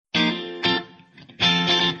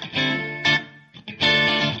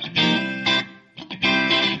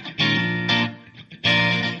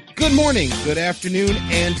Good morning, good afternoon,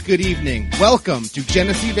 and good evening. Welcome to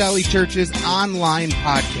Genesee Valley Church's online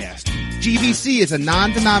podcast. GVC is a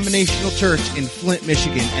non-denominational church in Flint,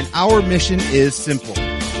 Michigan, and our mission is simple: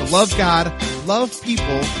 to love God, love people,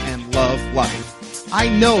 and love life. I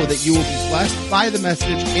know that you will be blessed by the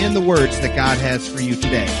message and the words that God has for you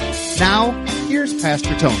today. Now, here's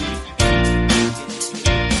Pastor Tony.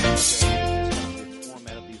 The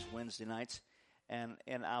format of these Wednesday nights, and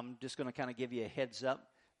I'm just going to kind of give you a heads up.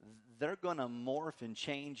 They're going to morph and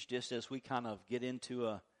change just as we kind of get into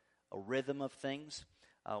a rhythm of things.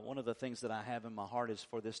 One of the things that I have in my heart is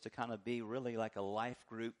for this to kind of be really like a life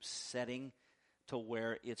group setting, to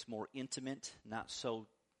where it's more intimate, not so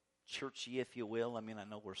churchy, if you will. I mean, I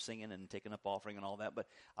know we're singing and taking up offering and all that, but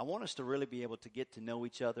I want us to really be able to get to know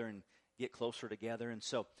each other and get closer together. And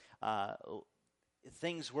so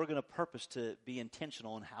things we're going to purpose to be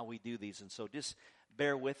intentional in how we do these. And so just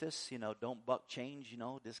bear with us, don't buck change,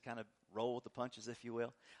 just kind of roll with the punches, if you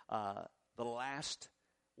will. The last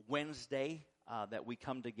Wednesday that we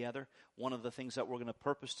come together, one of the things that we're going to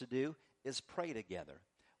purpose to do is pray together.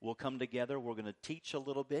 We'll come together, we're going to teach a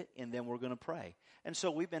little bit, and then we're going to pray. And so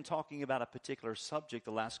we've been talking about a particular subject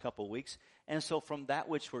the last couple of weeks, and so from that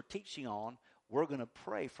which we're teaching on, we're going to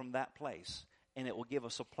pray from that place, and it will give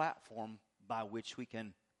us a platform by which we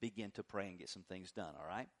can begin to pray and get some things done, all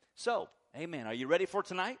right? So, amen. Are you ready for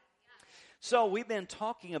tonight? Yeah. So we've been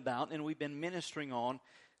talking about and we've been ministering on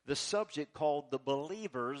the subject called the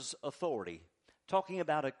believer's authority, talking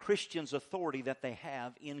about a Christian's authority that they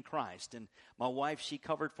have in Christ. And my wife, she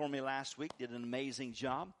covered for me last week, did an amazing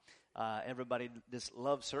job. Everybody just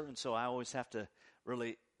loves her, and so I always have to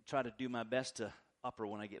really try to do my best to up her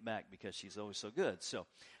when I get back because she's always so good. So,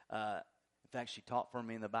 in fact, she taught for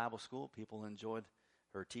me in the Bible school. People enjoyed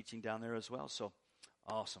her teaching down there as well. So,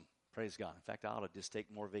 awesome. Praise God. In fact, I ought to just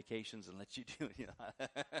take more vacations and let you do it.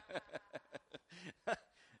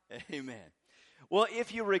 Amen. Well,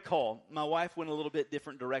 if you recall, my wife went a little bit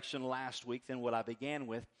different direction last week than what I began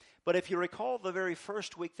with. But if you recall, the very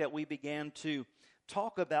first week that we began to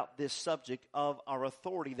talk about this subject of our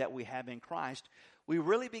authority that we have in Christ, we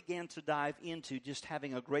really began to dive into just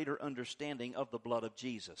having a greater understanding of the blood of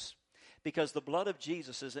Jesus. Because the blood of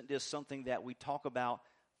Jesus isn't just something that we talk about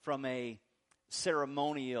from a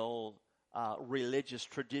ceremonial, religious,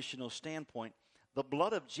 traditional standpoint. The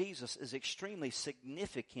blood of Jesus is extremely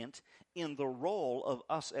significant in the role of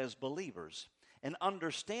us as believers. And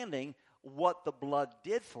understanding what the blood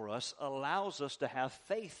did for us allows us to have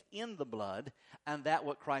faith in the blood and that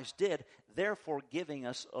what Christ did, therefore giving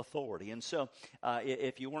us authority. And so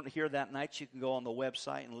if you weren't here that night, you can go on the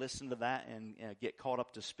website and listen to that and get caught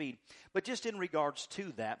up to speed. But just in regards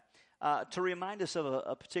to that, to remind us of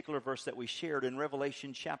a particular verse that we shared in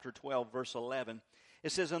Revelation chapter 12, verse 11,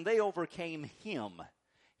 it says, "And they overcame him."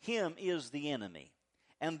 Him is the enemy.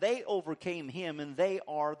 "And they overcame him," and they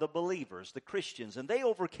are the believers, the Christians. "And they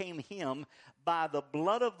overcame him by the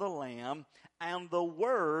blood of the Lamb and the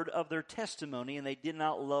word of their testimony, and they did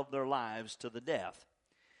not love their lives to the death."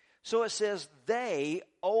 So it says they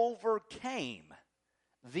overcame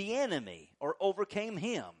the enemy, or overcame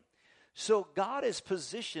him. So God has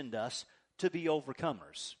positioned us to be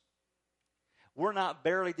overcomers. We're not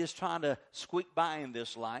barely just trying to squeak by in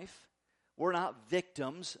this life. We're not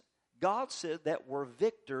victims. God said that we're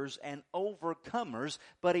victors and overcomers,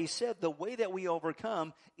 but he said the way that we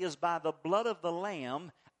overcome is by the blood of the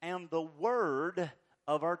Lamb and the word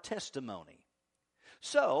of our testimony.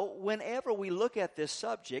 So, whenever we look at this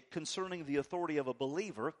subject concerning the authority of a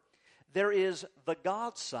believer, there is the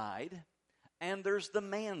God side and there's the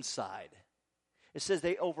man side. It says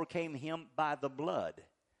they overcame him by the blood.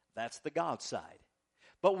 That's the God side.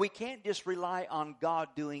 But we can't just rely on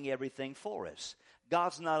God doing everything for us.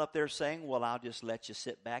 God's not up there saying, well, I'll just let you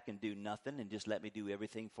sit back and do nothing and just let me do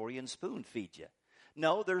everything for you and spoon feed you.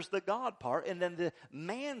 No, there's the God part. And then the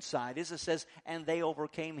man side is, it says, and they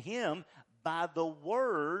overcame him by the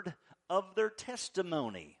word of their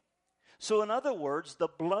testimony. So in other words, the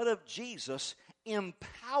blood of Jesus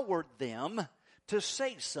empowered them to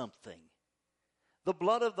say something. The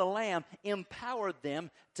blood of the Lamb empowered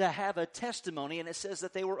them to have a testimony, and it says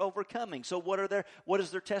that they were overcoming. So what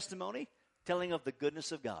is their testimony? Telling of the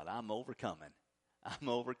goodness of God. I'm overcoming. I'm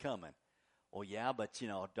overcoming. Well, yeah, but,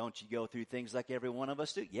 don't you go through things like every one of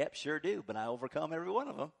us do? Yep, sure do, but I overcome every one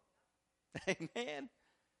of them. Amen.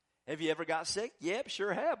 Have you ever got sick? Yep,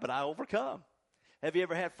 sure have, but I overcome. Have you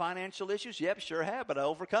ever had financial issues? Yep, sure have, but I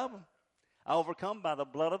overcome them. I overcome by the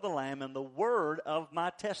blood of the Lamb and the word of my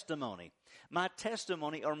testimony. My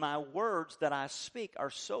testimony, or my words that I speak, are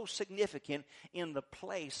so significant in the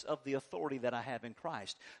place of the authority that I have in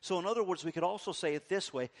Christ. So in other words, we could also say it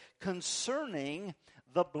this way: concerning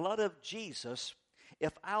the blood of Jesus,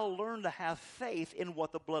 if I'll learn to have faith in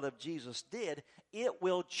what the blood of Jesus did, it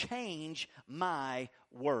will change my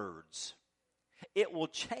words. It will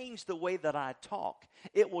change the way that I talk.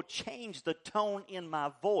 It will change the tone in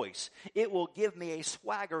my voice. It will give me a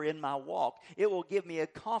swagger in my walk. It will give me a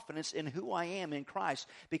confidence in who I am in Christ,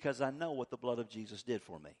 because I know what the blood of Jesus did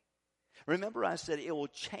for me. Remember, I said it will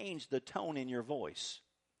change the tone in your voice.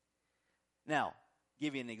 Now,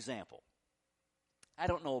 give you an example. I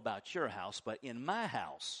don't know about your house, but in my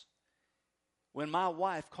house, when my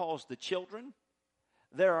wife calls the children,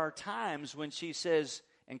 there are times when she says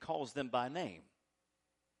and calls them by name.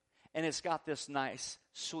 And it's got this nice,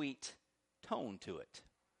 sweet tone to it.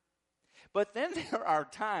 But then there are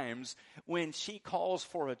times when she calls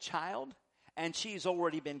for a child, and she's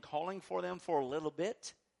already been calling for them for a little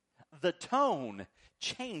bit. The tone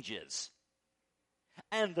changes.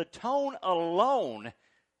 And the tone alone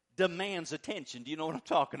demands attention. Do you know what I'm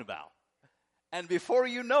talking about? And before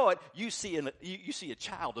you know it, you see a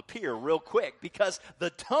child appear real quick, because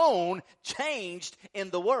the tone changed in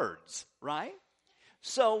the words, right?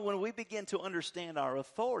 So when we begin to understand our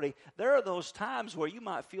authority, there are those times where you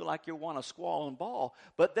might feel like you want to squall and bawl,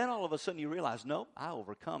 but then all of a sudden you realize, no, I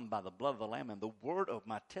overcome by the blood of the Lamb and the word of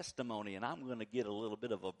my testimony, and I'm going to get a little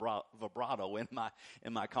bit of a vibrato in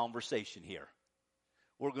my conversation here.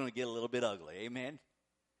 We're going to get a little bit ugly, amen?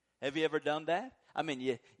 Have you ever done that? I mean,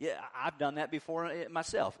 yeah, I've done that before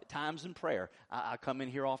myself, times in prayer. I come in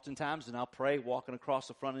here oftentimes, and I'll pray walking across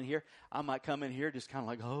the front in here. I might come in here just kind of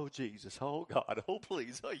like, oh, Jesus, oh, God, oh,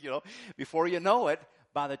 please. Oh, before you know it,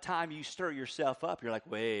 by the time you stir yourself up, you're like,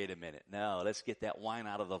 wait a minute. No, let's get that wine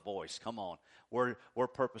out of the voice. Come on. We're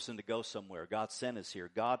purposing to go somewhere. God sent us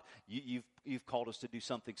here. God, you've called us to do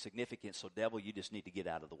something significant, so devil, you just need to get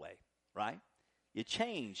out of the way, right? You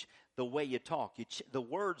change the way you talk. The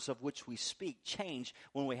words of which we speak change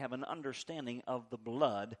when we have an understanding of the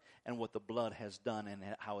blood and what the blood has done and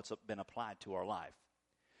how it's been applied to our life.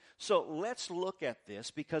 So let's look at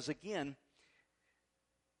this, because again,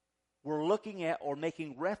 we're looking at or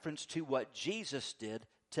making reference to what Jesus did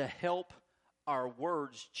to help our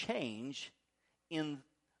words change in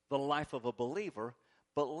the life of a believer.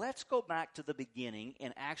 But let's go back to the beginning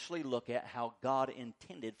and actually look at how God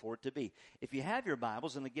intended for it to be. If you have your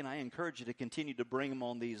Bibles, and again, I encourage you to continue to bring them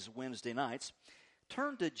on these Wednesday nights,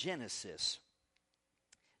 turn to Genesis.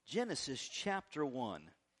 Genesis chapter 1.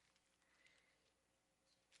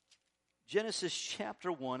 Genesis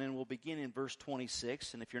chapter 1, and we'll begin in verse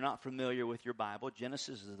 26. And if you're not familiar with your Bible,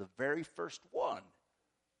 Genesis is the very first one.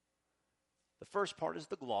 The first part is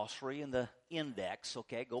the glossary and the index,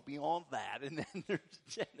 okay? Go beyond that, and then there's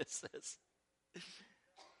Genesis.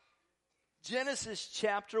 Genesis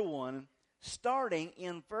chapter 1, starting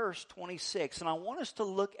in verse 26. And I want us to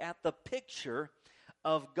look at the picture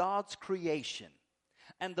of God's creation.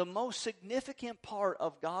 And the most significant part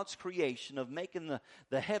of God's creation, of making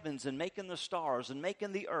the heavens and making the stars and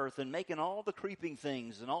making the earth and making all the creeping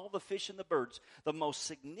things and all the fish and the birds, the most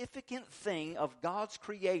significant thing of God's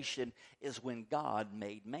creation is when God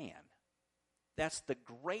made man. That's the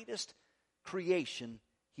greatest creation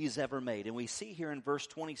he's ever made. And we see here in verse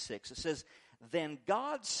 26, it says, "Then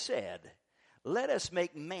God said, let us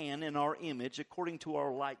make man in our image according to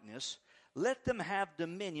our likeness. Let them have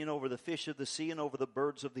dominion over the fish of the sea and over the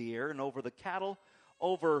birds of the air and over the cattle,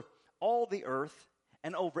 over all the earth,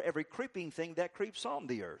 and over every creeping thing that creeps on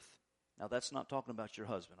the earth." Now, that's not talking about your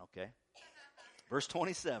husband, okay? Verse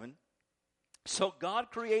 27, "So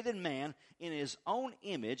God created man in his own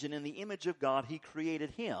image, and in the image of God he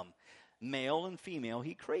created him. Male and female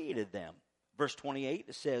he created them." Verse 28,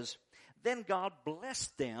 it says, "Then God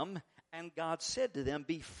blessed them, and God said to them,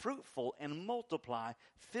 be fruitful and multiply,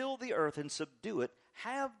 fill the earth and subdue it,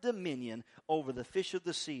 have dominion over the fish of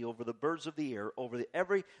the sea, over the birds of the air, over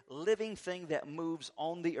every living thing that moves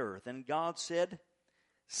on the earth. And God said,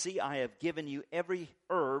 see, I have given you every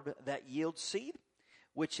herb that yields seed,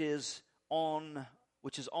 which is on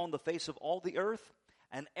the face of all the earth,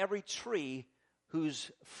 and every tree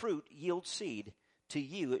whose fruit yields seed. To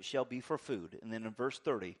you it shall be for food." And then in verse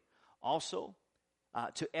 30, "Also,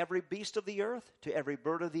 to every beast of the earth, to every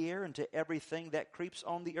bird of the air, and to everything that creeps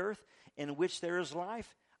on the earth, in which there is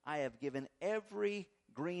life, I have given every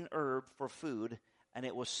green herb for food." And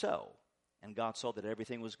it was so. And God saw that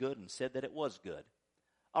everything was good, and said that it was good.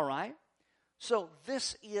 All right? So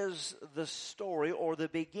this is the story or the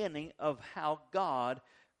beginning of how God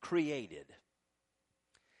created.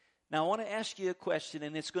 Now, I want to ask you a question,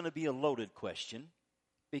 and it's going to be a loaded question,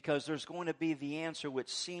 because there's going to be the answer which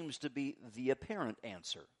seems to be the apparent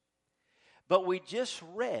answer. But we just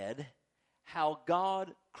read how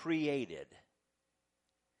God created.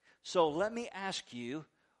 So let me ask you,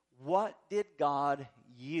 what did God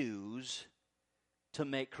use to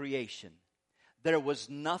make creation? There was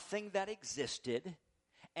nothing that existed,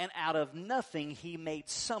 and out of nothing he made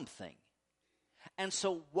something. And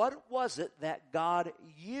so what was it that God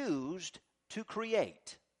used to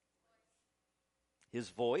create? His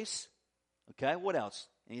voice. Okay, what else?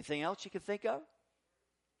 Anything else you can think of?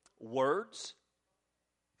 Words.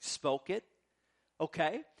 Spoke it.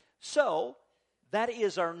 Okay, so that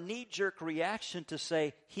is our knee-jerk reaction to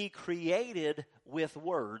say he created with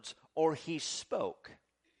words or he spoke.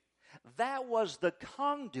 That was the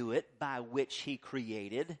conduit by which he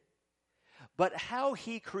created, but how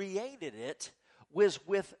he created it was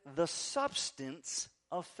with the substance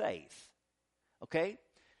of faith. Okay?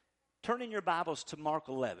 Turn in your Bibles to Mark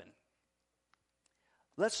 11.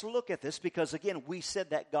 Let's look at this because, again, we said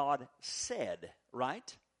that God said,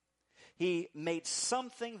 right? He made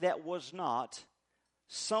something that was not,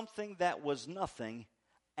 something that was nothing,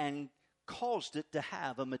 and caused it to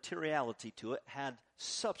have a materiality to it, had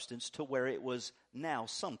substance to where it was now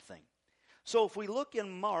something. So if we look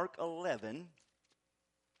in Mark 11,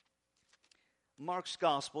 Mark's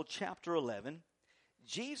Gospel, chapter 11,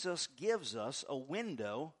 Jesus gives us a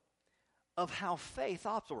window of how faith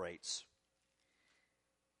operates.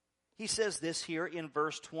 He says this here in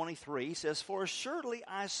verse 23. He says, "For assuredly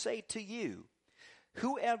I say to you,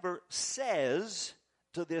 whoever says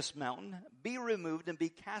to this mountain, be removed and be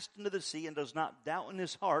cast into the sea, and does not doubt in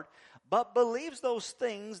his heart, but believes those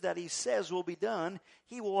things that he says will be done,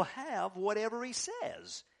 he will have whatever he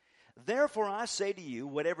says. Therefore I say to you,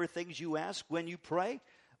 whatever things you ask when you pray,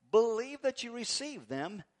 believe that you receive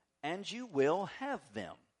them, and you will have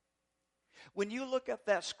them." When you look at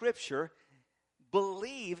that scripture,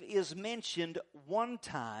 believe is mentioned one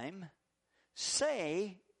time.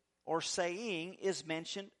 Say or saying is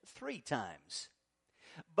mentioned 3 times.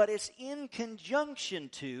 But it's in conjunction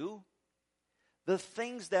to the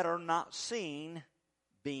things that are not seen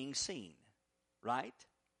being seen. Right?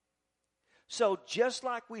 So just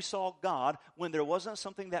like we saw God, when there wasn't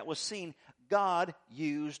something that was seen, God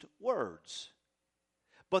used words.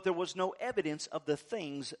 But there was no evidence of the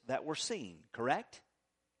things that were seen. Correct?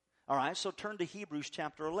 All right, so turn to Hebrews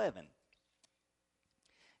chapter 11.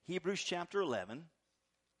 Hebrews chapter 11,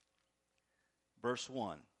 verse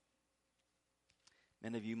 1.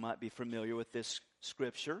 Many of you might be familiar with this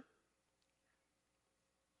scripture.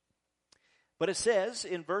 But it says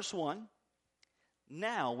in verse 1,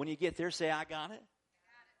 now, when you get there, say, I got it.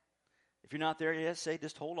 If you're not there yet, say,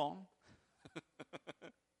 just hold on.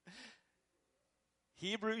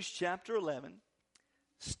 Hebrews chapter 11,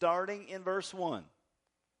 starting in verse 1.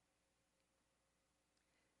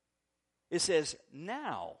 It says,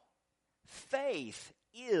 now, faith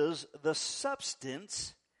is the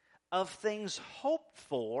substance of things hoped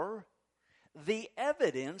for, the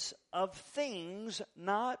evidence of things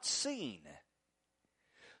not seen.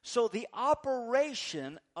 So the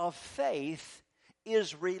operation of faith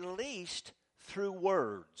is released through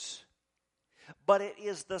words. But it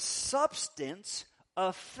is the substance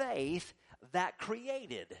of faith that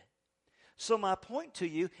created. So my point to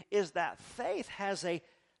you is that faith has a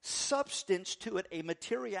substance to it, a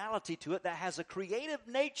materiality to it that has a creative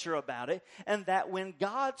nature about it, and that when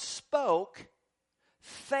God spoke,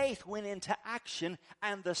 faith went into action,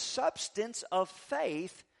 and the substance of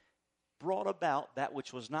faith brought about that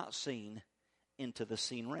which was not seen into the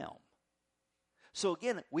seen realm. So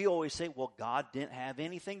again, we always say, well, God didn't have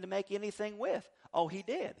anything to make anything with. Oh, he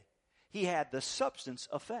did. He had the substance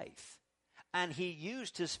of faith. And he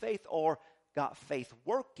used his faith, or got faith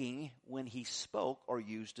working, when he spoke or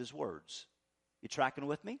used his words. You tracking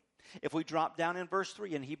with me? If we drop down in verse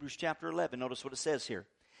 3 in Hebrews chapter 11, notice what it says here.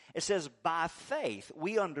 It says, by faith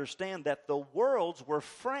we understand that the worlds were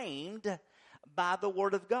framed by the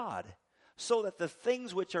word of God, so that the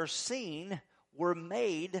things which are seen were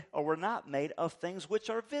made, or were not made, of things which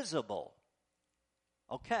are visible.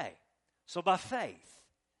 Okay, so by faith.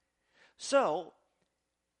 So,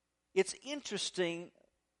 it's interesting,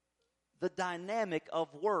 the dynamic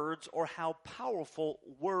of words, or how powerful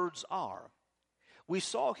words are. We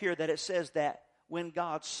saw here that it says that when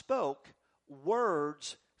God spoke,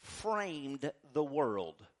 words framed the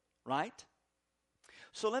world, right?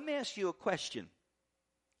 So let me ask you a question.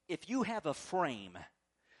 If you have a frame,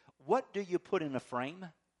 what do you put in a frame?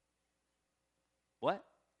 What?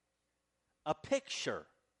 A picture.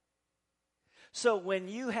 So when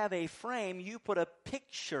you have a frame, you put a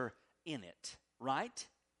picture in it, right?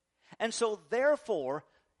 And so therefore,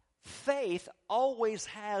 faith always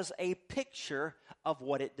has a picture of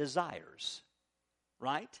what it desires,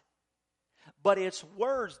 right? But it's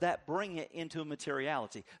words that bring it into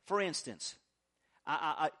materiality. For instance,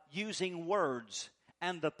 using words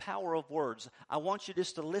and the power of words. I want you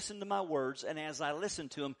just to listen to my words, and as I listen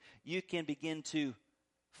to them, you can begin to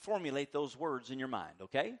formulate those words in your mind,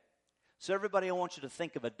 okay? So everybody, I want you to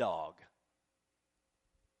think of a dog.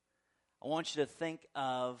 I want you to think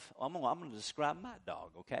of, I'm going to describe my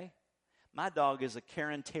dog, okay? My dog is a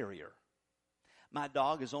Cairn Terrier. My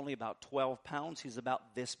dog is only about 12 pounds. He's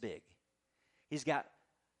about this big. He's got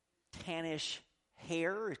tannish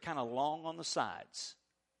hair. It's kind of long on the sides.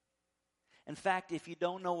 In fact, if you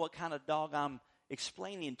don't know what kind of dog I'm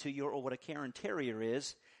explaining to you or what a Cairn Terrier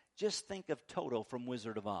is, just think of Toto from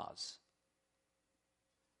Wizard of Oz.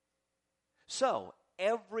 So,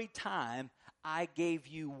 every time I gave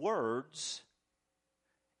you words,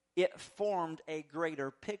 it formed a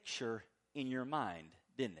greater picture in your mind,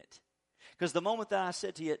 didn't it? Because the moment that I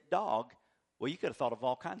said to you, dog, well, you could have thought of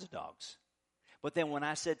all kinds of dogs. But then when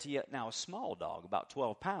I said to you, now a small dog, about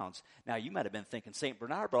 12 pounds, now you might have been thinking St.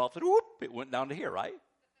 Bernard, but all of a sudden, whoop, it went down to here, right?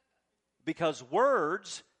 Because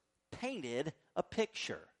words painted a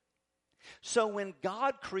picture. So when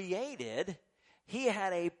God created, He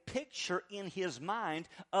had a picture in His mind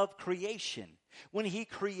of creation. When He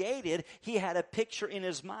created, He had a picture in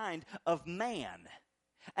His mind of man.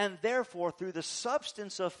 And therefore, through the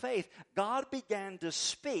substance of faith, God began to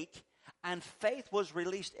speak, and faith was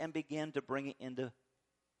released and began to bring it into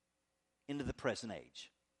the present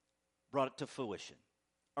age. Brought it to fruition.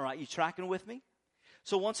 All right, you tracking with me?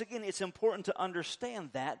 So once again, it's important to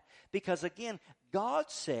understand that because, again, God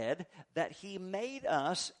said that He made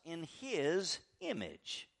us in His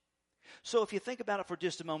image. So if you think about it for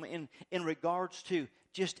just a moment in regards to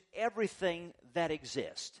just everything that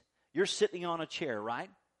exists. You're sitting on a chair, right?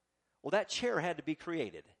 Well, that chair had to be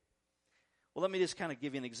created. Well, let me just kind of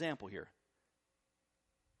give you an example here.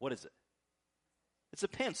 What is it? It's a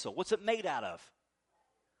pencil. What's it made out of?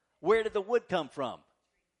 Where did the wood come from?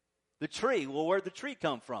 The tree. Well, where did the tree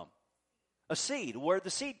come from? A seed. Where did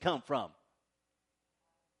the seed come from?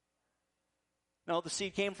 No, the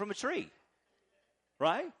seed came from a tree.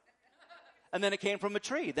 Right? And then it came from a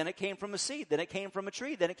tree. Then it came from a seed. Then it came from a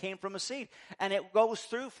tree. Then it came from a seed. And it goes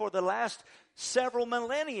through for the last several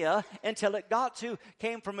millennia until it got to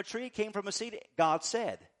came from a tree, came from a seed. God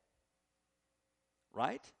said.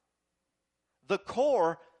 Right? The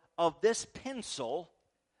core of this pencil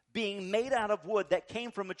being made out of wood that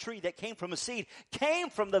came from a tree, that came from a seed, came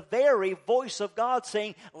from the very voice of God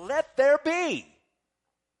saying, let there be.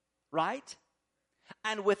 Right?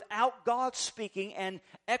 And without God speaking and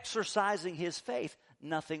exercising His faith,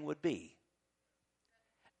 nothing would be.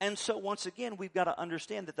 And so once again, we've got to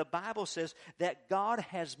understand that the Bible says that God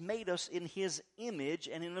has made us in His image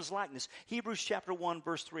and in His likeness. Hebrews chapter 1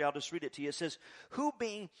 verse 3, I'll just read it to you. It says, who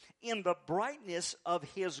being in the brightness of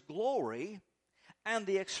His glory and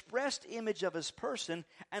the expressed image of His person,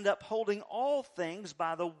 and upholding all things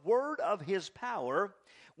by the word of His power,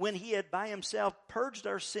 when He had by Himself purged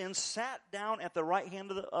our sins, sat down at the right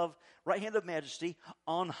hand of majesty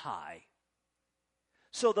on high.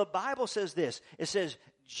 So the Bible says this. It says,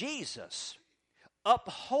 Jesus,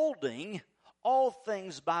 upholding all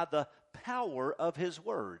things by the power of His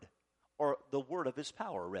word, or the word of His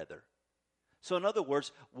power, rather. So in other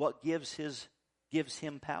words, what gives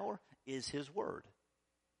Him power is His word.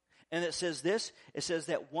 And it says this, it says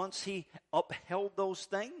that once He upheld those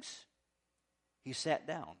things, He sat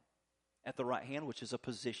down at the right hand, which is a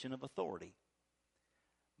position of authority.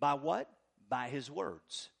 By what? By His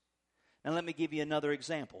words. Now let me give you another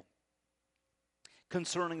example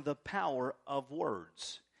concerning the power of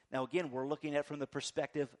words. Now again, we're looking at from the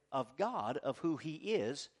perspective of God, of who He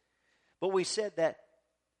is. But we said that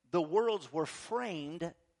the worlds were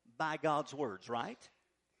framed by God's words, right?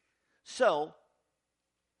 So,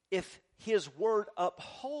 if His word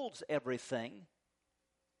upholds everything,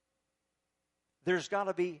 there's got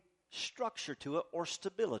to be structure to it or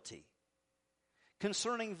stability.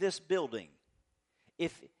 Concerning this building,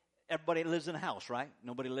 if everybody lives in a house, right?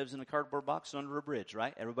 Nobody lives in a cardboard box under a bridge,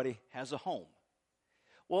 right? Everybody has a home.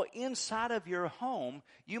 Well, inside of your home,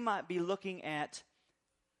 you might be looking at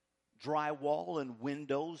drywall and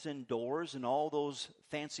windows and doors and all those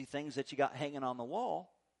fancy things that you got hanging on the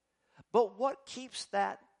wall. But what keeps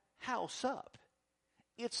that house up?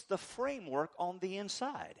 It's the framework on the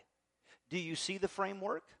inside. Do you see the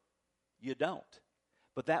framework? You don't.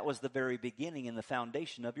 But that was the very beginning and the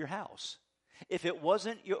foundation of your house. If it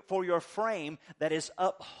wasn't for your frame that is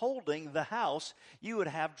upholding the house, you would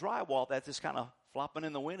have drywall that's just kind of flopping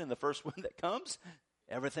in the wind, and the first wind that comes,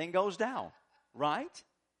 everything goes down, right?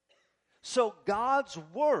 So God's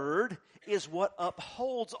word is what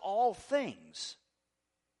upholds all things.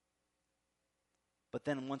 But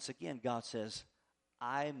then once again, God says,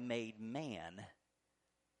 I made man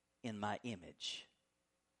in my image,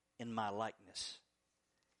 in my likeness.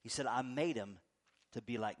 He said, I made him to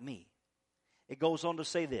be like me. It goes on to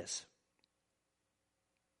say this.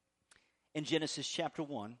 In Genesis chapter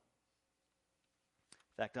 1. In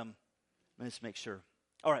fact, let's make sure.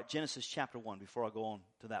 All right, Genesis chapter 1, before I go on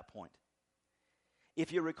to that point.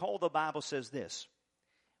 If you recall, the Bible says this.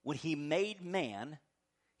 When he made man,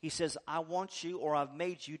 he says, I want you, or I've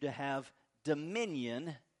made you to have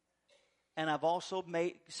dominion, and I've also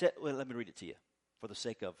let me read it to you for the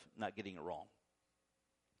sake of not getting it wrong.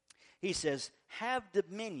 He says, have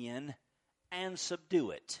dominion and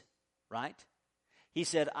subdue it, right? He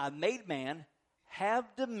said, I made man, have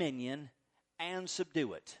dominion and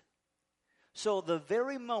subdue it. So the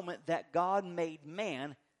very moment that God made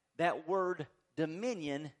man, that word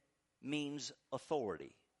dominion means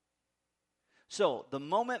authority. So the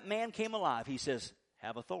moment man came alive, he says,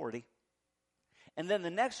 have authority. And then the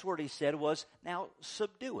next word he said was, now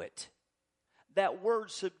subdue it. That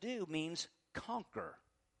word subdue means conquer.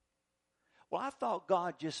 Well, I thought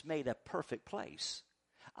God just made a perfect place.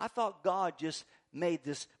 I thought God just made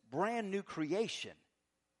this brand new creation.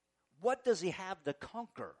 What does he have to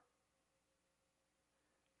conquer?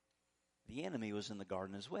 The enemy was in the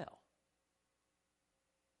garden as well.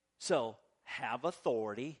 So, have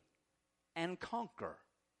authority and conquer.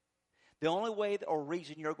 The only way or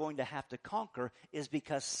reason you're going to have to conquer is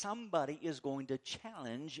because somebody is going to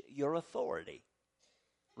challenge your authority.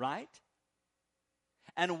 Right?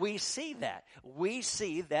 And we see that. We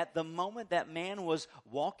see that the moment that man was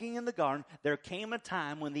walking in the garden, there came a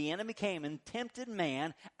time when the enemy came and tempted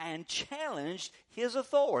man and challenged his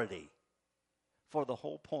authority for the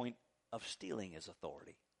whole point of stealing his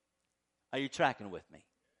authority. Are you tracking with me?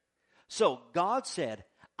 So God said,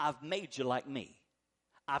 I've made you like me.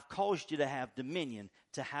 I've caused you to have dominion,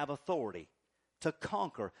 to have authority, to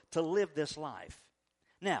conquer, to live this life.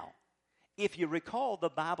 Now, if you recall, the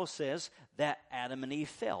Bible says that Adam and Eve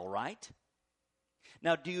fell, right?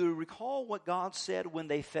 Now, do you recall what God said when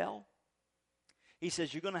they fell? He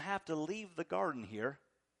says, you're going to have to leave the garden here.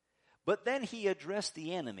 But then he addressed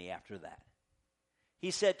the enemy after that.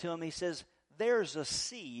 He said to him, he says, there's a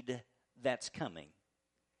seed that's coming.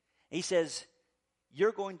 He says,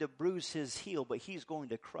 you're going to bruise his heel, but he's going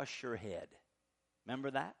to crush your head. Remember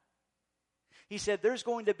that? He said, there's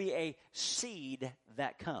going to be a seed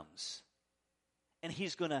that comes. And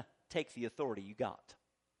he's going to take the authority you got.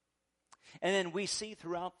 And then we see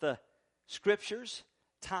throughout the scriptures,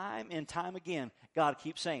 time and time again, God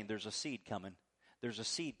keeps saying, there's a seed coming. There's a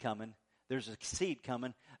seed coming. There's a seed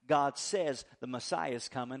coming. God says the Messiah is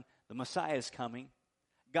coming. The Messiah is coming.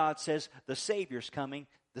 God says the Savior's coming.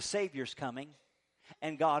 The Savior's coming.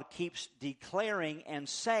 And God keeps declaring and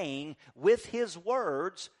saying with his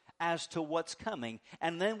words as to what's coming.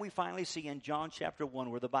 And then we finally see in John chapter 1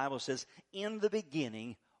 where the Bible says, in the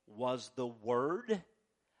beginning was the Word,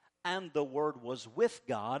 and the Word was with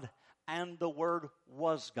God, and the Word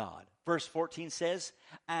was God. Verse 14 says,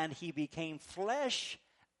 and he became flesh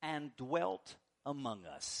and dwelt among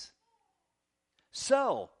us.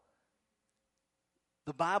 So,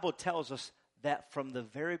 the Bible tells us that from the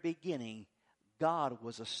very beginning, God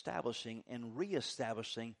was establishing and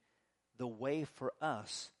reestablishing the way for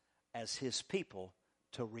us as his people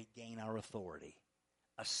to regain our authority.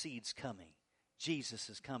 A seed's coming. Jesus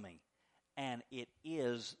is coming. And it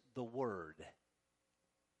is the Word.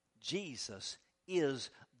 Jesus is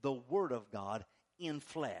the Word of God in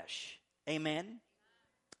flesh. Amen?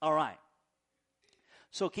 All right.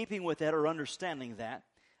 So keeping with that or understanding that,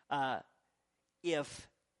 if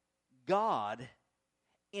God,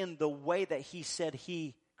 in the way that he said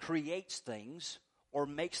he creates things or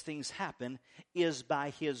makes things happen, is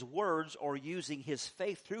by his words or using his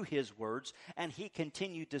faith through his words, and he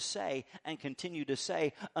continued to say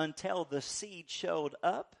until the seed showed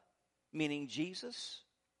up, meaning Jesus,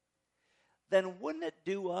 then wouldn't it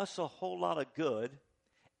do us a whole lot of good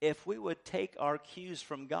if we would take our cues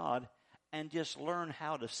from God and just learn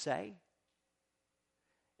how to say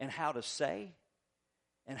and how to say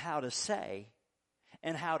and how to say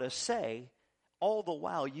and how to say, all the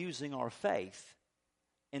while using our faith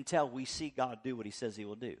until we see God do what he says he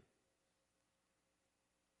will do.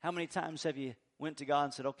 How many times have you went to God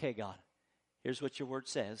and said, okay, God, here's what your word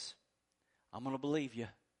says. I'm going to believe you.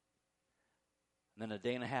 And then a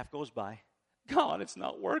day and a half goes by. God, it's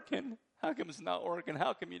not working. How come it's not working?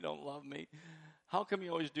 How come you don't love me? How come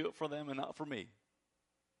you always do it for them and not for me?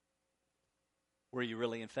 Were you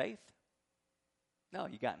really in faith? No,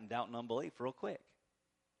 you got in doubt and unbelief real quick.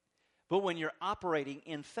 But when you're operating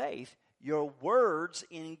in faith, your words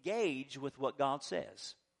engage with what God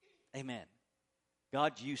says. Amen.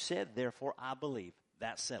 God, you said, therefore I believe.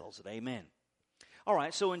 That settles it. Amen. All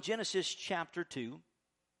right, so in Genesis chapter 2,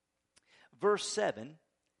 verse 7,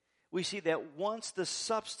 we see that once the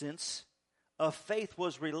substance of faith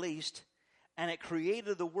was released and it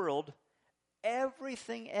created the world,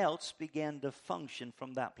 everything else began to function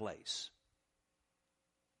from that place.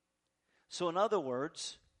 So in other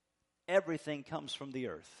words, everything comes from the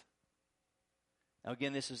earth. Now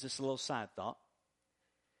again, this is just a little side thought.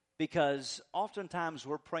 Because oftentimes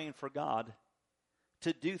we're praying for God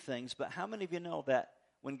to do things, but how many of you know that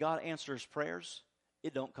when God answers prayers,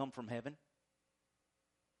 it don't come from heaven?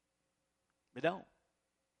 It don't.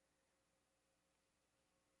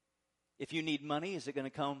 If you need money, is it going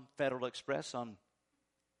to come Federal Express on,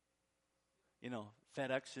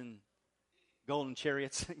 FedEx and golden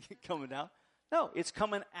chariots coming down? No, it's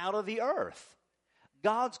coming out of the earth.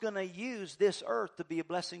 God's going to use this earth to be a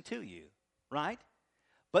blessing to you, right?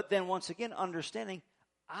 But then once again, understanding,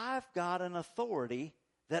 I've got an authority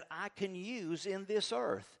that I can use in this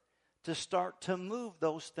earth to start to move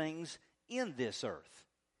those things in this earth.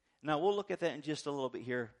 Now, we'll look at that in just a little bit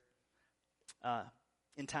here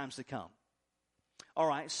in times to come. All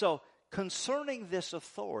right, so concerning this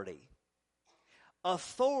authority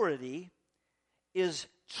is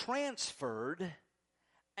transferred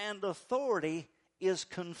and authority is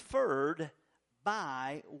conferred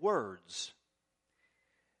by words.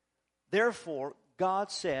 Therefore,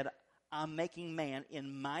 God said, I'm making man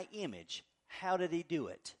in my image. How did he do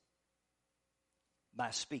it?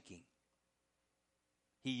 By speaking.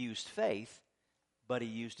 He used faith, but he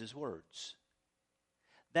used his words.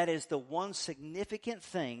 That is the one significant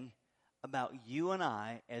thing about you and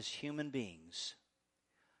I as human beings.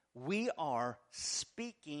 We are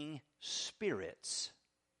speaking spirits.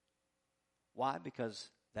 Why? Because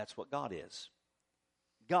that's what God is.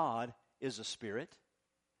 God is a spirit.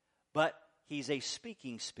 But he's a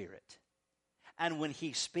speaking spirit. And when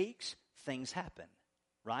he speaks, things happen,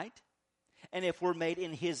 right? And if we're made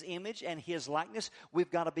in his image and his likeness, we've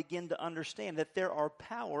got to begin to understand that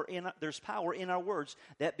there's power in our words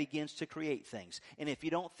that begins to create things. And if you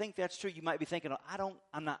don't think that's true, you might be thinking,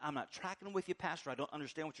 I'm not tracking with you, Pastor. I don't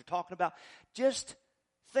understand what you're talking about. Just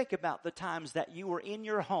think about the times that you were in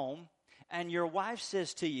your home and your wife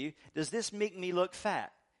says to you, does this make me look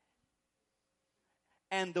fat?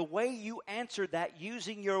 And the way you answered that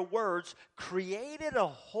using your words created a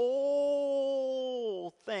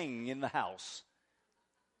whole thing in the house.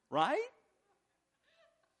 Right?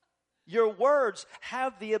 Your words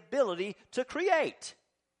have the ability to create.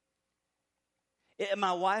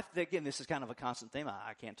 My wife, again, this is kind of a constant theme.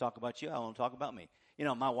 I can't talk about you. I want to talk about me.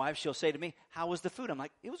 My wife, she'll say to me, how was the food? I'm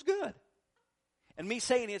like, it was good. And me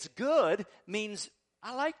saying it's good means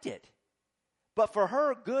I liked it. But for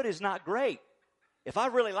her, good is not great. If I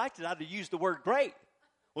really liked it, I'd have used the word great.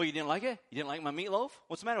 Well, you didn't like it? You didn't like my meatloaf?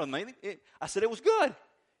 What's the matter with me? I said it was good.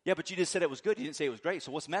 Yeah, but you just said it was good. You didn't say it was great.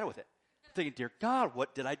 So what's the matter with it? I'm thinking, dear God,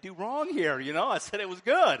 what did I do wrong here? I said it was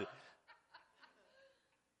good.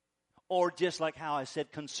 Or just like how I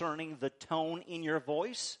said concerning the tone in your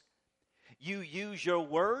voice. You use your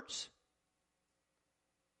words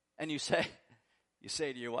and you say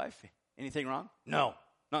to your wife, anything wrong? No,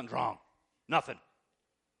 nothing's wrong. Nothing.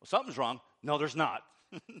 Well, something's wrong. No, there's not.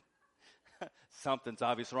 Something's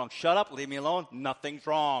obviously wrong. Shut up, leave me alone. Nothing's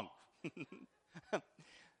wrong.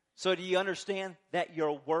 So do you understand that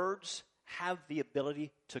your words have the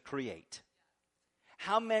ability to create?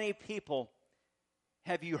 How many people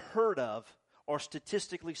have you heard of, or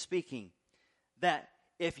statistically speaking, that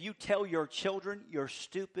if you tell your children you're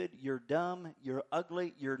stupid, you're dumb, you're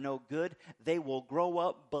ugly, you're no good, they will grow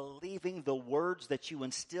up believing the words that you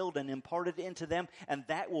instilled and imparted into them, and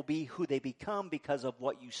that will be who they become because of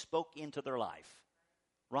what you spoke into their life.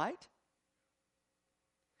 Right?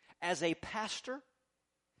 As a pastor,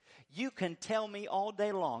 you can tell me all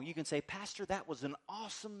day long. You can say, Pastor, that was an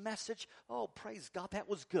awesome message. Oh, praise God, that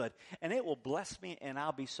was good. And it will bless me, and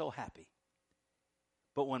I'll be so happy.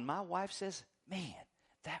 But when my wife says, man,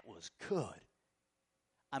 that was good.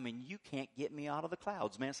 I mean, you can't get me out of the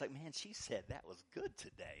clouds, man. It's like, man, she said that was good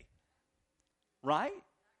today. Right?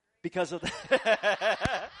 Because of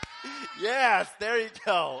that. Yes, there you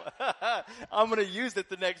go. I'm going to use it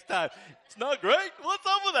the next time. It's not great. What's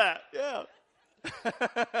up with that? Yeah.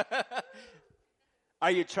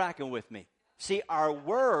 Are you tracking with me? See, our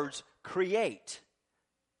words create.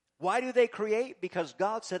 Why do they create? Because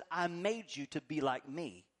God said, I made you to be like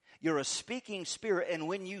me. You're a speaking spirit, and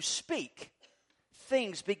when you speak,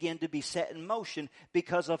 things begin to be set in motion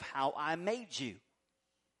because of how I made you.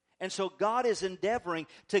 And so God is endeavoring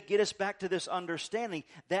to get us back to this understanding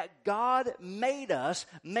that God made us,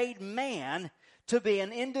 made man, to be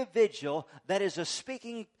an individual that is a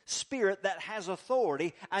speaking spirit that has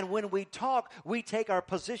authority. And when we talk, we take our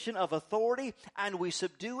position of authority and we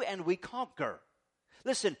subdue and we conquer.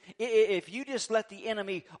 Listen, if you just let the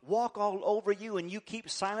enemy walk all over you and you keep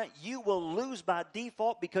silent, you will lose by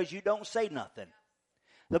default because you don't say nothing.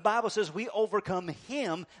 The Bible says we overcome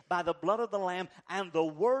him by the blood of the Lamb and the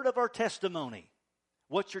word of our testimony.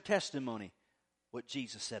 What's your testimony? What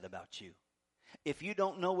Jesus said about you. If you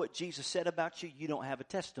don't know what Jesus said about you, you don't have a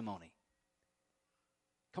testimony.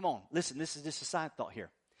 Come on, listen, this is just a side thought here.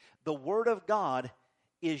 The word of God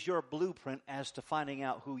is your blueprint as to finding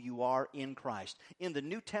out who you are in Christ. In the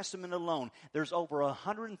New Testament alone, there's over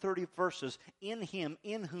 130 verses in him,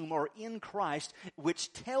 in whom, or in Christ,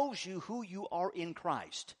 which tells you who you are in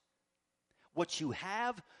Christ. What you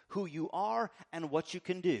have, who you are, and what you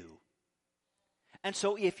can do. And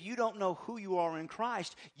so if you don't know who you are in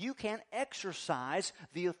Christ, you can't exercise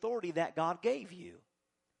the authority that God gave you.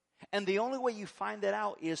 And the only way you find that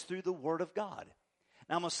out is through the Word of God.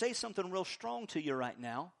 Now, I'm going to say something real strong to you right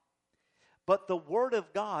now, but the Word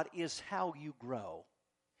of God is how you grow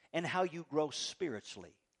and how you grow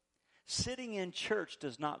spiritually. Sitting in church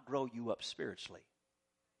does not grow you up spiritually.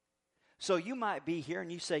 So you might be here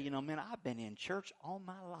and you say, man, I've been in church all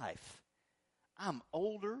my life. I'm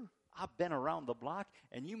older. I've been around the block.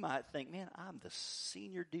 And you might think, man, I'm the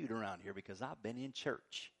senior dude around here because I've been in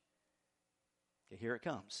church. Okay, here it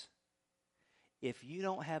comes. If you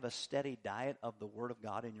don't have a steady diet of the Word of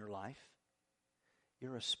God in your life,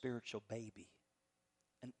 you're a spiritual baby,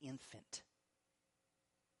 an infant.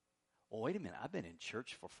 Well, wait a minute, I've been in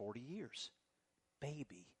church for 40 years.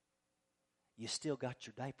 Baby, you still got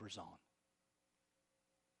your diapers on.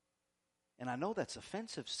 And I know that's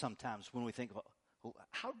offensive sometimes when we think about,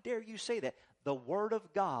 how dare you say that? The Word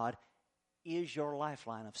of God is your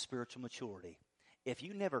lifeline of spiritual maturity. If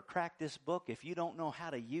you never crack this book, if you don't know how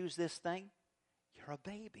to use this thing, you're a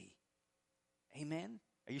baby. Amen?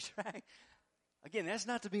 Are you trying? Again, that's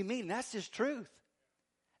not to be mean. That's just truth.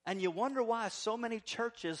 And you wonder why so many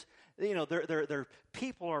churches, their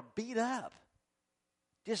people are beat up.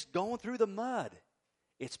 Just going through the mud.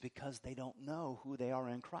 It's because they don't know who they are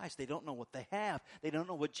in Christ. They don't know what they have. They don't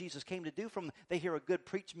know what Jesus came to do for them. They hear a good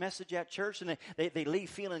preach message at church and they leave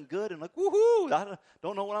feeling good and like, woohoo! I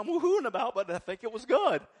don't know what I'm woohooing about, but I think it was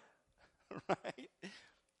good. Right?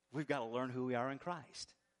 We've got to learn who we are in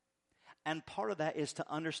Christ. And part of that is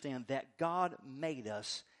to understand that God made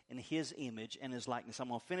us in His image and His likeness. I'm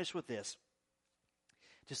going to finish with this.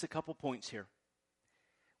 Just a couple points here.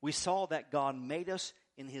 We saw that God made us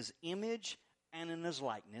in His image and in His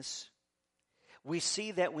likeness. We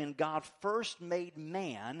see that when God first made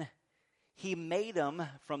man, He made him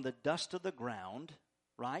from the dust of the ground,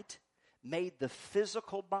 right? Made the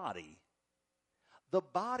physical body. The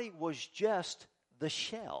body was just the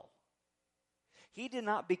shell. He did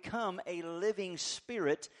not become a living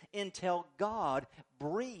spirit until God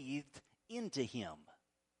breathed into him.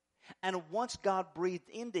 And once God breathed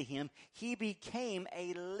into him, he became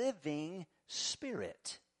a living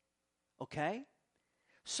spirit. Okay?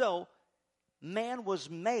 So, man was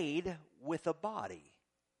made with a body.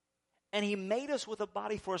 And He made us with a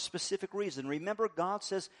body for a specific reason. Remember, God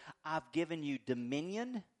says, I've given you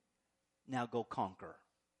dominion, now go conquer.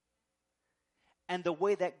 And the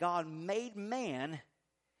way that God made man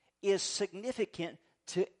is significant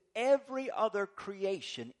to every other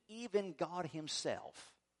creation, even God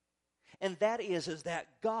Himself. And that is that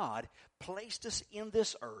God placed us in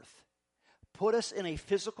this earth, put us in a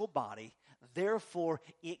physical body, therefore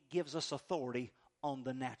it gives us authority on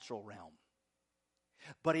the natural realm.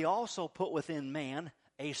 But He also put within man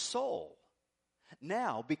a soul.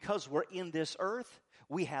 Now, because we're in this earth,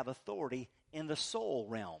 we have authority in the soul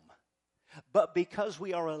realm. But because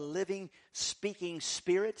we are a living, speaking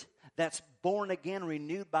spirit that's born again,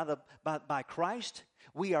 renewed by Christ,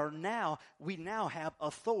 we now have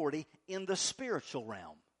authority in the spiritual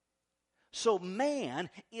realm. So man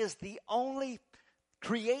is the only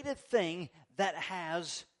created thing that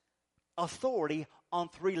has authority on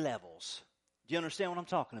 3 levels. Do you understand what I'm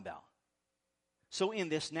talking about? So in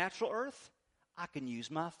this natural earth, I can use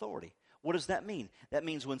my authority. What does that mean? That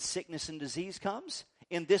means when sickness and disease comes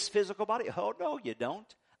in this physical body, oh, no, you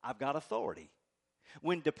don't. I've got authority.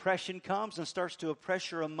 When depression comes and starts to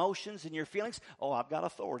oppress your emotions and your feelings, oh, I've got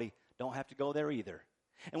authority. Don't have to go there either.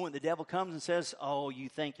 And when the devil comes and says, oh, you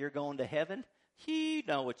think you're going to heaven? You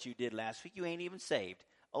know what you did last week. You ain't even saved.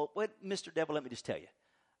 Oh, what, Mr. Devil, let me just tell you.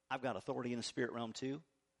 I've got authority in the spirit realm too.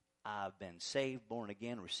 I've been saved, born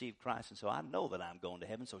again, received Christ, and so I know that I'm going to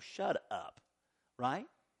heaven, so shut up, right?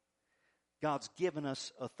 God's given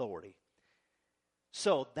us authority.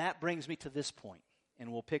 So that brings me to this point,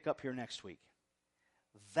 and we'll pick up here next week.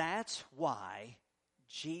 That's why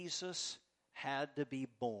Jesus had to be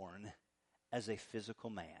born as a physical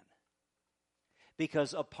man.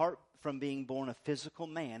 Because apart from being born a physical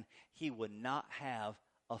man, he would not have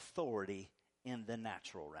authority in the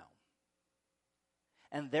natural realm.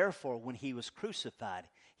 And therefore, when he was crucified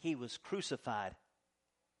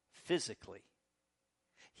physically.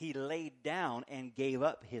 He laid down and gave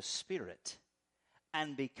up his spirit.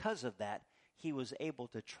 And because of that, he was able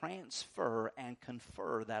to transfer and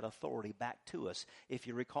confer that authority back to us. If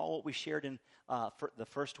you recall what we shared in the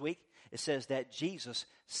first week, it says that Jesus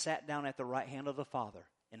sat down at the right hand of the Father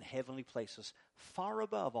in heavenly places, far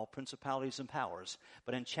above all principalities and powers.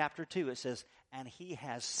 But in chapter 2, it says, and he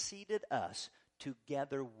has seated us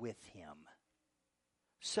together with him.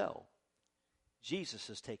 So, Jesus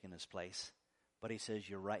has taken his place, but he says,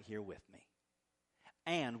 you're right here with me.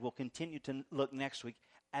 And we'll continue to look next week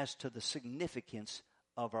as to the significance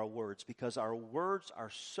of our words, because our words are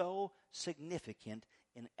so significant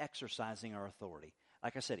in exercising our authority.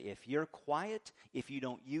 Like I said, if you're quiet, if you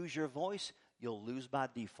don't use your voice, you'll lose by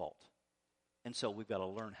default. And so we've got to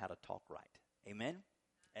learn how to talk right. Amen?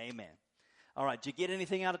 Amen. All right, did you get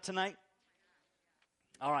anything out of tonight?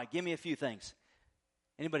 All right, give me a few things.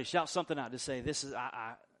 Anybody shout something out to say, this is,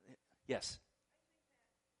 yes.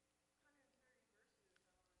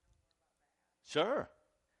 Sure.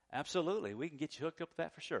 Absolutely. We can get you hooked up with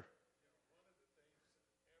that for sure.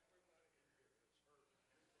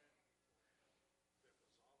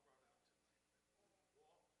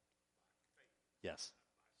 Yes.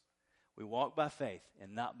 We walk by faith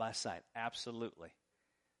and not by sight. Absolutely.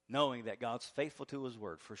 Knowing that God's faithful to his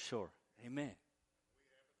word for sure. Amen.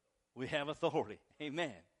 We have authority.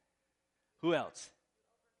 Amen. Who else?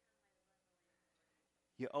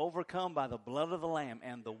 You overcome by the blood of the Lamb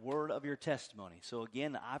and the word of your testimony. So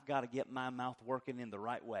again, I've got to get my mouth working in the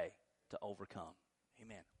right way to overcome.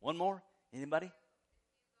 Amen. One more? Anybody?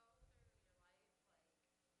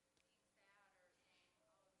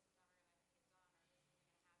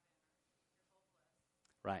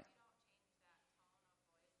 Right.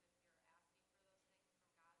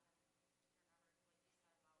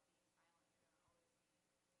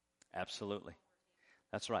 Absolutely.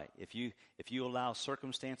 That's right. If you allow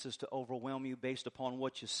circumstances to overwhelm you based upon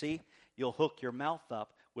what you see, you'll hook your mouth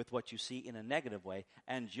up with what you see in a negative way,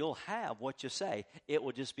 and you'll have what you say. It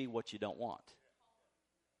will just be what you don't want.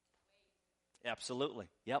 Absolutely.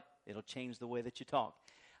 Yep. It'll change the way that you talk.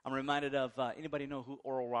 I'm reminded of, anybody know who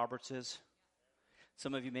Oral Roberts is?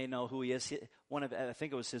 Some of you may know who he is. I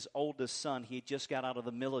think it was his oldest son. He just got out of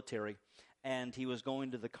the military, and he was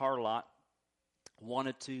going to the car lot,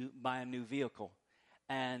 wanted to buy a new vehicle.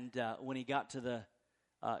 And when he got to the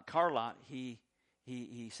car lot, he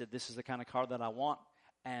said, this is the kind of car that I want.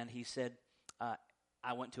 And he said,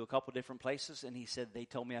 I went to a couple different places, and he said, they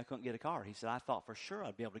told me I couldn't get a car. He said, I thought for sure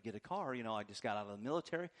I'd be able to get a car. You know, I just got out of the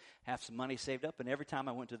military, have some money saved up, and every time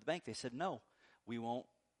I went to the bank, they said, no, we won't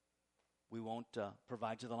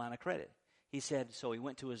provide you the line of credit. He said, so he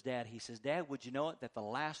went to his dad. He says, Dad, would you know it, that the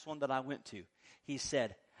last one that I went to, he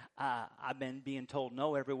said, I've been being told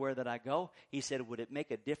no everywhere that I go. He said, would it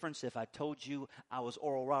make a difference if I told you I was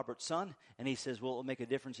Oral Roberts' son? And he says, well, it'll make a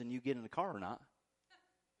difference in you getting a car or not.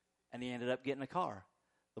 And he ended up getting a car.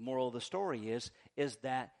 The moral of the story is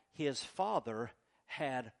that his father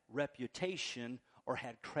had reputation or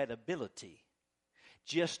had credibility.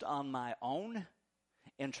 Just on my own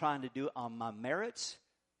and trying to do it on my merits,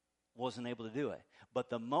 wasn't able to do it. But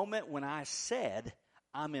the moment when I said,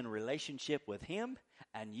 I'm in relationship with him,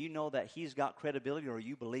 and you know that he's got credibility, or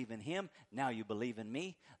you believe in him, now you believe in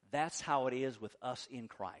me. That's how it is with us in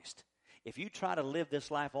Christ. If you try to live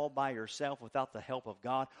this life all by yourself without the help of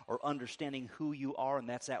God or understanding who you are and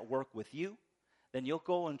that's at work with you, then you'll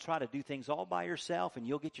go and try to do things all by yourself, and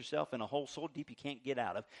you'll get yourself in a hole so deep you can't get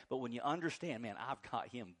out of. But when you understand, man, I've got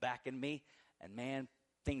him backing me, and man,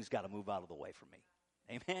 things got to move out of the way for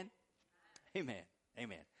me. Amen? Amen.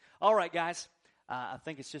 Amen. All right, guys. I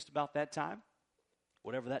think it's just about that time,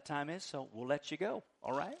 whatever that time is, so we'll let you go.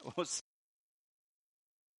 All right? We'll see.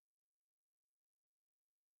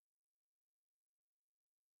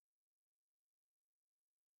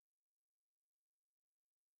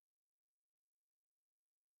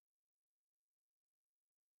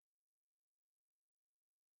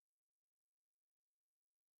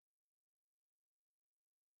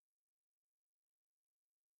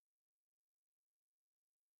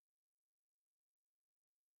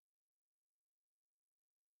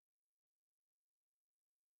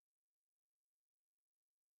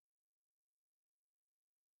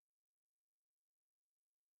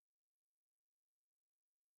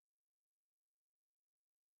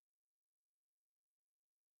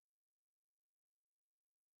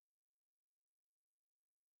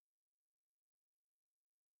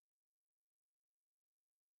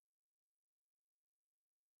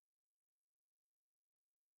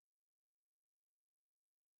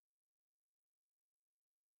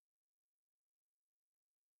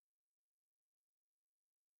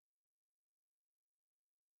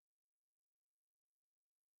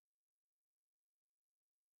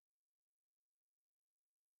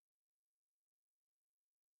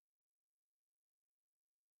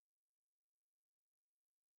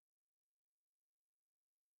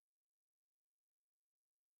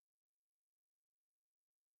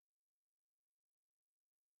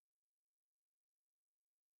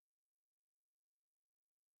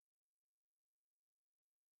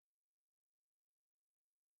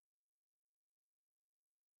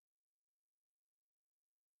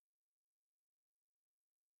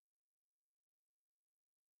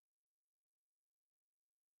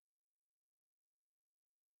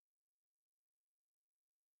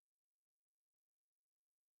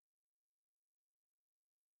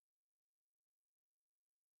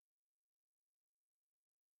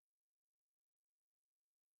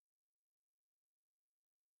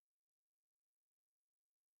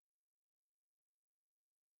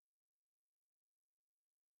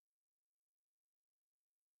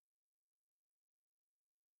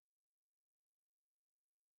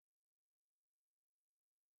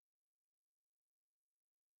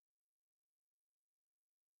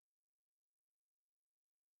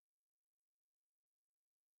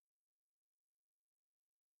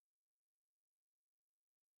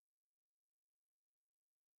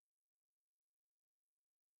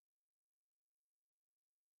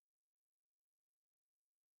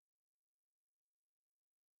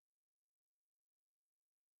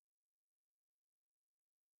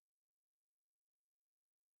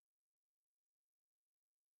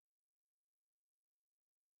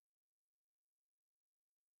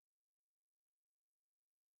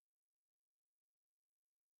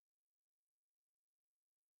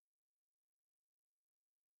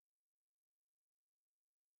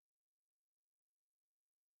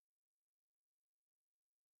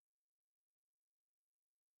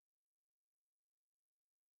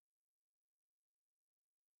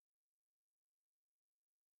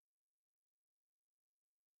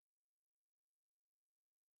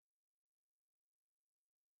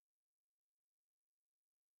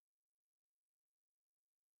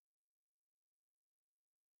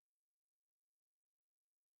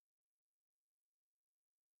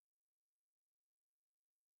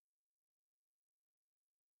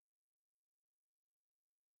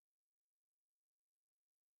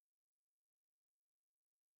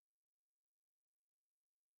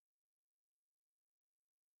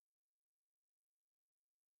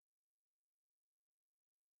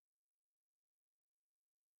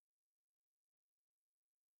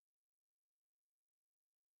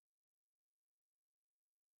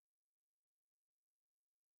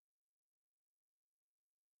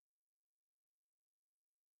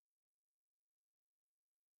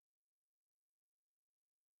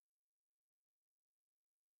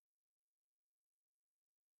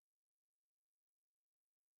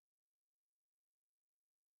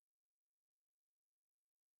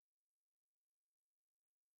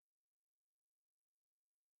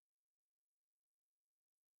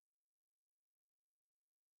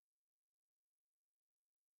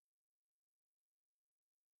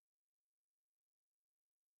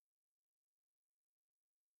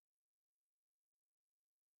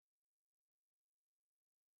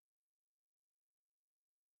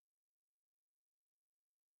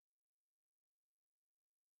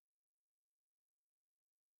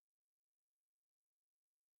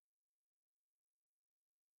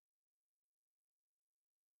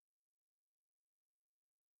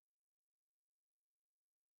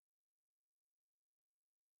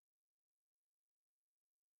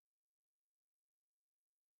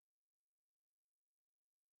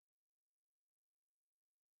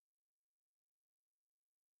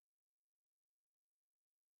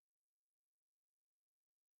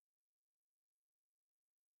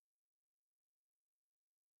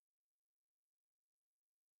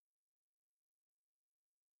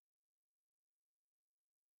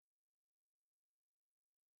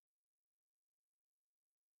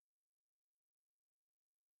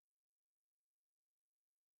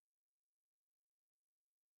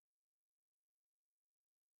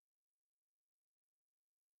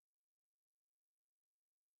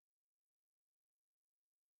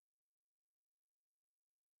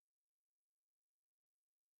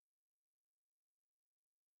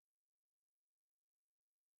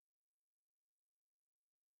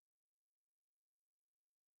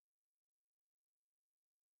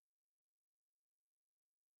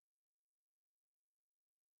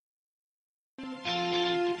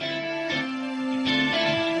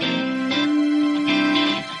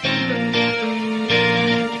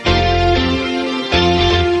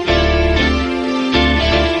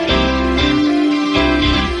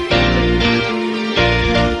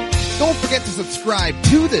 subscribe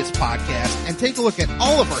to this podcast and take a look at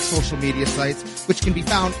all of our social media sites, which can be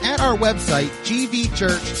found at our website,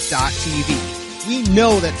 gvchurch.tv. We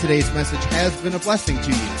know that today's message has been a blessing to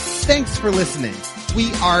you. Thanks for listening.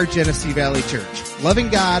 We are Genesee Valley Church, loving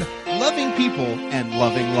God, loving people, and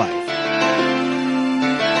loving life.